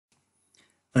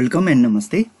Welcome and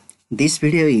Namaste. This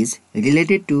video is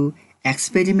related to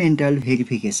experimental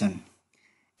verification,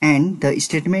 and the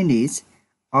statement is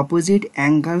opposite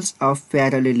angles of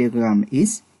parallelogram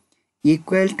is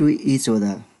equal to each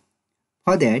other.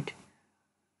 For that,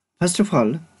 first of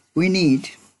all, we need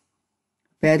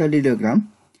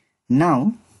parallelogram.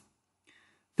 Now,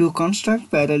 to construct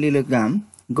parallelogram,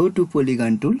 go to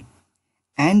polygon tool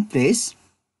and press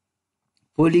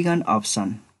polygon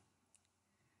option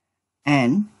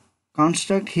and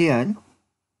construct here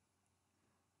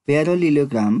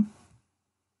parallelogram.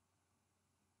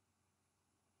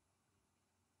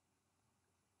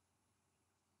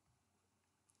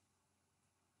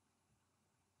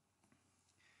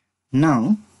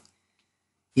 Now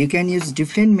you can use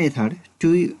different method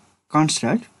to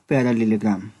construct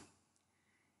parallelogram.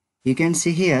 You can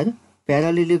see here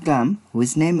parallelogram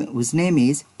whose name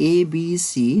is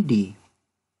ABCD.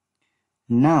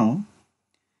 Now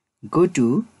go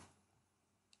to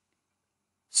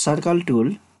circle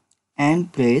tool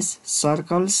and press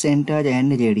circle center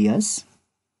and radius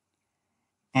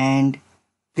and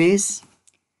press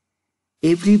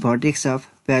every vertex of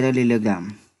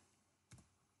parallelogram.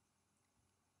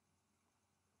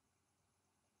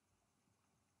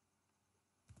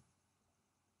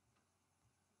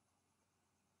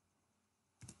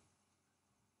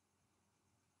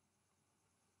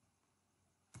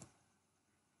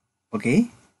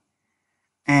 Okay,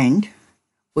 and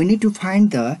we need to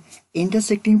find the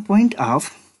intersecting point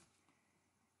of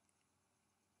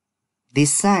the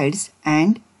sides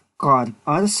and curve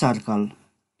or circle.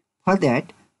 For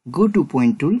that, go to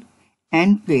point tool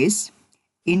and press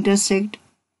intersect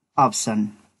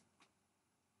option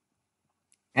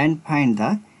and find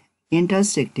the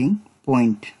intersecting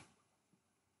point.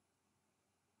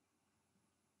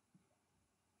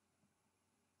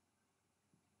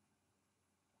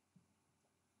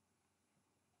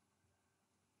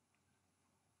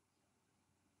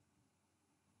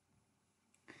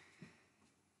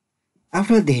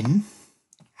 After then,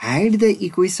 hide the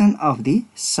equation of the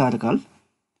circle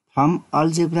from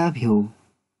algebra view.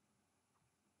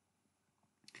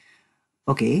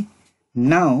 Okay,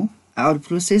 now our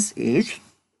process is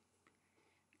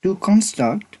to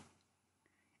construct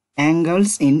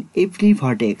angles in every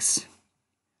vertex.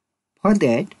 For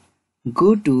that,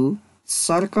 go to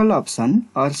circle option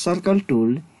or circle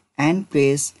tool and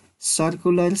press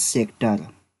circular sector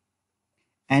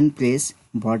and press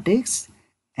vertex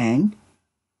and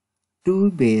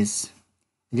to base.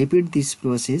 Repeat this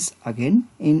process again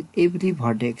in every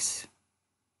vertex.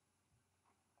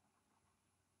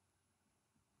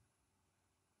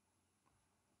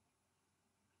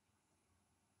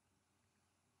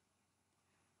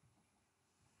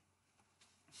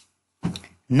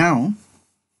 Now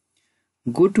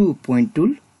go to point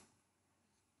tool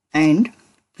and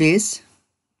press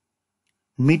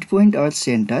midpoint or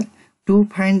center to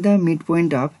find the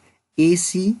midpoint of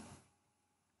AC.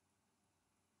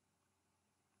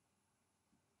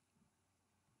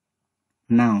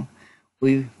 Now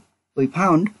we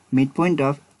found midpoint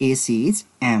of AC is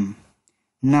M.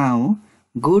 Now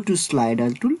go to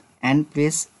slider tool and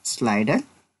press slider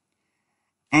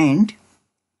and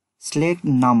select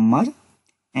number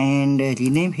and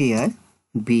rename here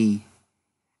B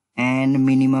and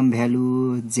minimum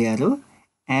value 0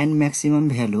 and maximum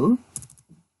value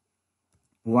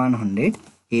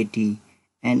 180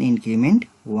 and increment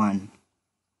 1.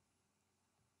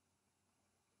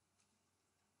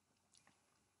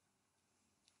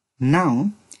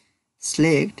 Now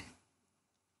select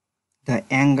the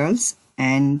angles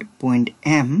and point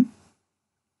M.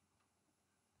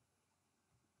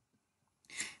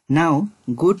 Now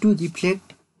go to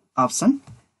reflect option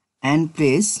and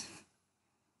press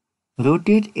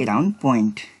rotate around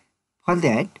point. For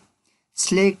that,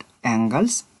 select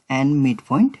angles and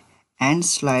midpoint and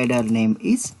slider name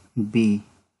is B.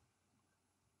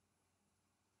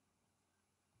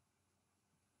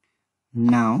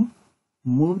 Now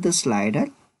move the slider.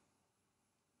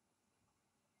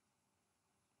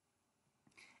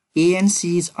 A and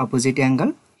C is opposite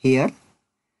angle. Here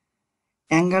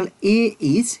angle A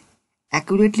is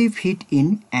accurately fit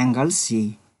in angle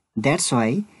C. That's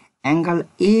why angle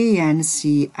A and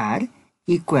C are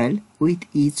equal with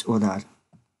each other.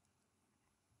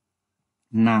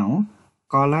 Now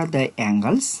color the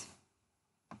angles.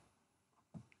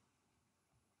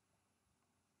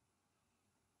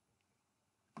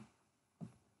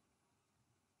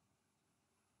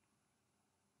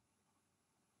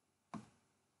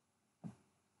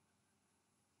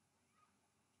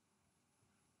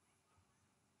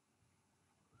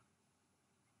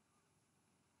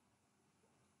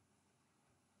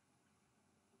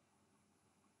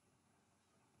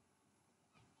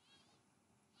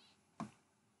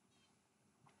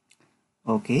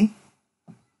 Okay.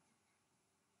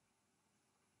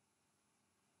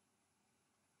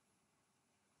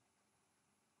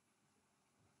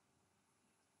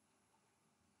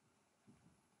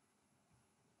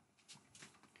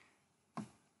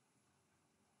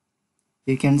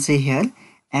 You can see here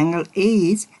angle A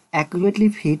is accurately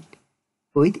fit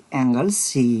with angle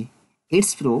C.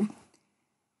 It's proof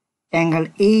angle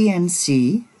A and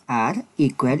C are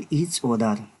equal each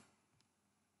other.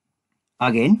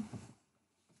 Again,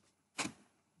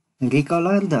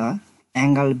 recolor the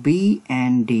angle B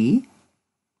and D.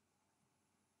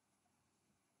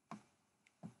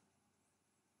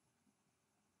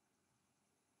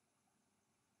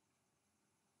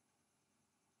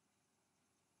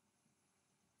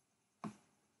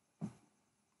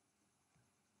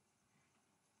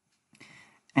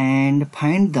 And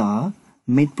find the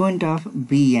midpoint of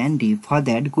B and D. For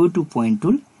that, go to point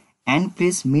tool and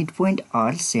place midpoint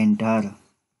or center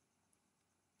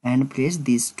and place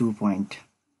these 2 points.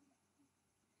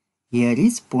 Here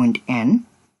is point N.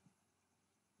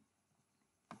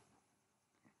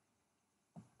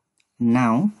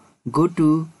 Now go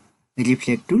to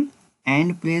reflect tool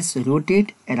and place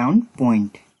rotate around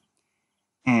point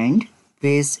and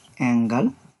place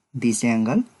angle, this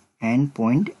angle and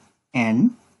point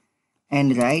N,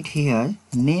 and write here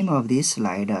name of this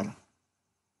slider.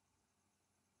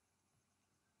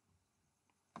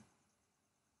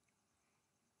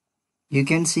 You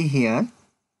can see here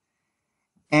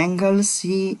angle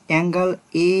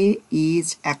A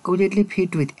is accurately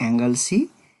fit with angle C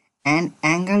and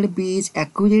angle B is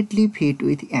accurately fit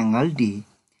with angle D.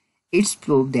 It's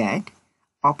proof that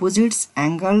opposite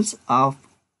angles of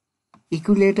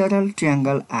equilateral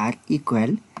triangle are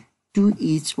equal to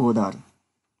each other.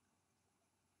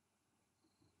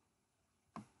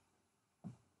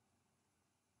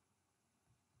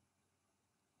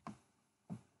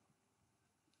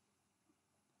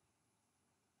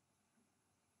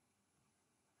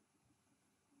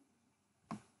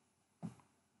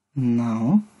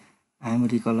 Now I am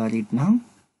recolor it now.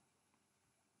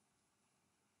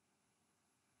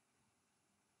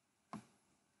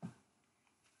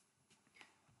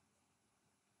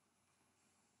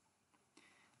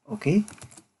 Okay,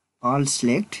 all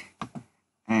select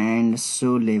and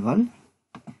show level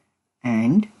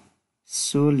and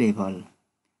show level.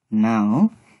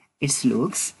 Now it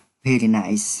looks very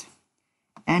nice.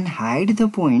 And hide the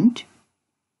point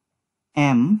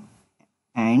M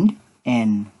and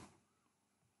N.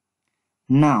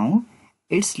 Now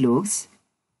it looks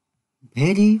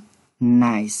very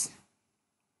nice.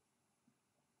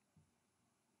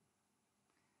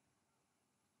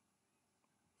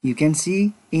 You can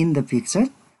see in the picture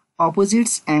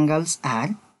opposite angles are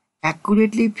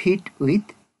accurately fit with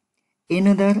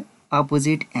another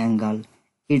opposite angle.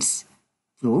 It's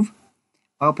proof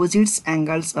opposite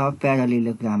angles of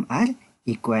parallelogram are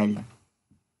equal.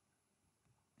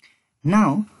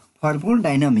 Now for more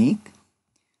dynamic,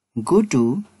 go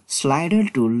to slider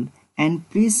tool and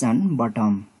press on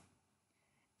bottom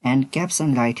and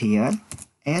caption right here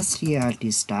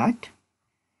STRT start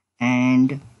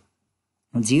and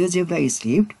GeoGebra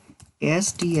script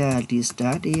STRT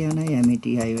start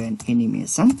ANIMATION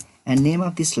animation and name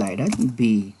of the slider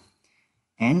B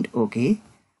and OK.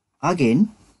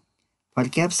 Again for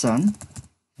caption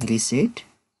reset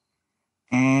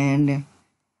and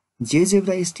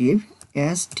GeoGebra script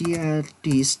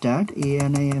STRT start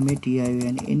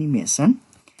ANIMATION animation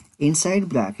inside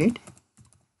bracket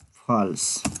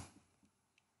false.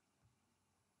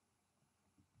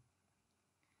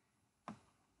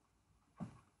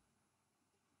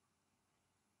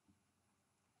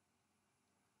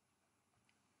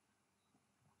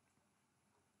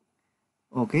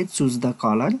 Okay, choose the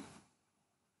color.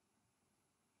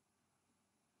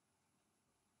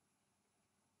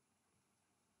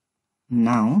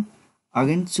 Now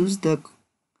again choose the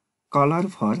color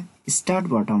for start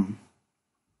bottom.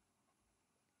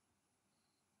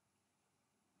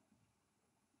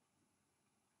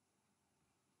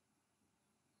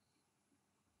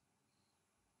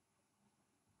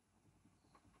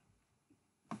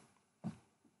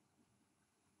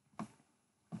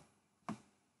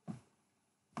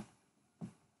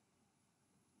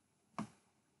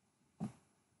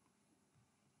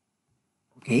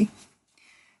 Okay.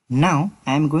 Now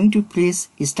I am going to place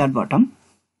start bottom.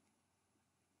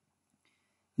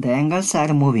 The angles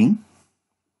are moving.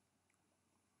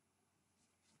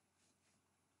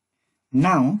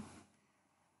 Now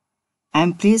I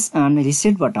am placed on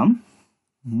reset bottom.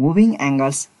 Moving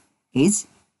angles is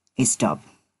stop.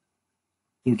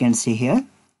 You can see here.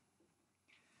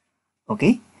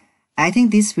 Okay. I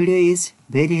think this video is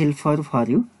very helpful for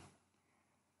you.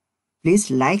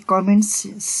 Please like, comment,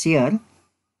 share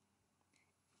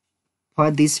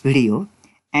for this video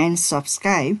and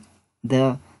subscribe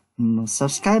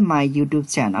my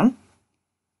YouTube channel,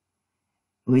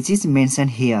 which is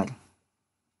mentioned here.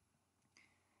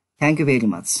 Thank you very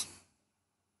much.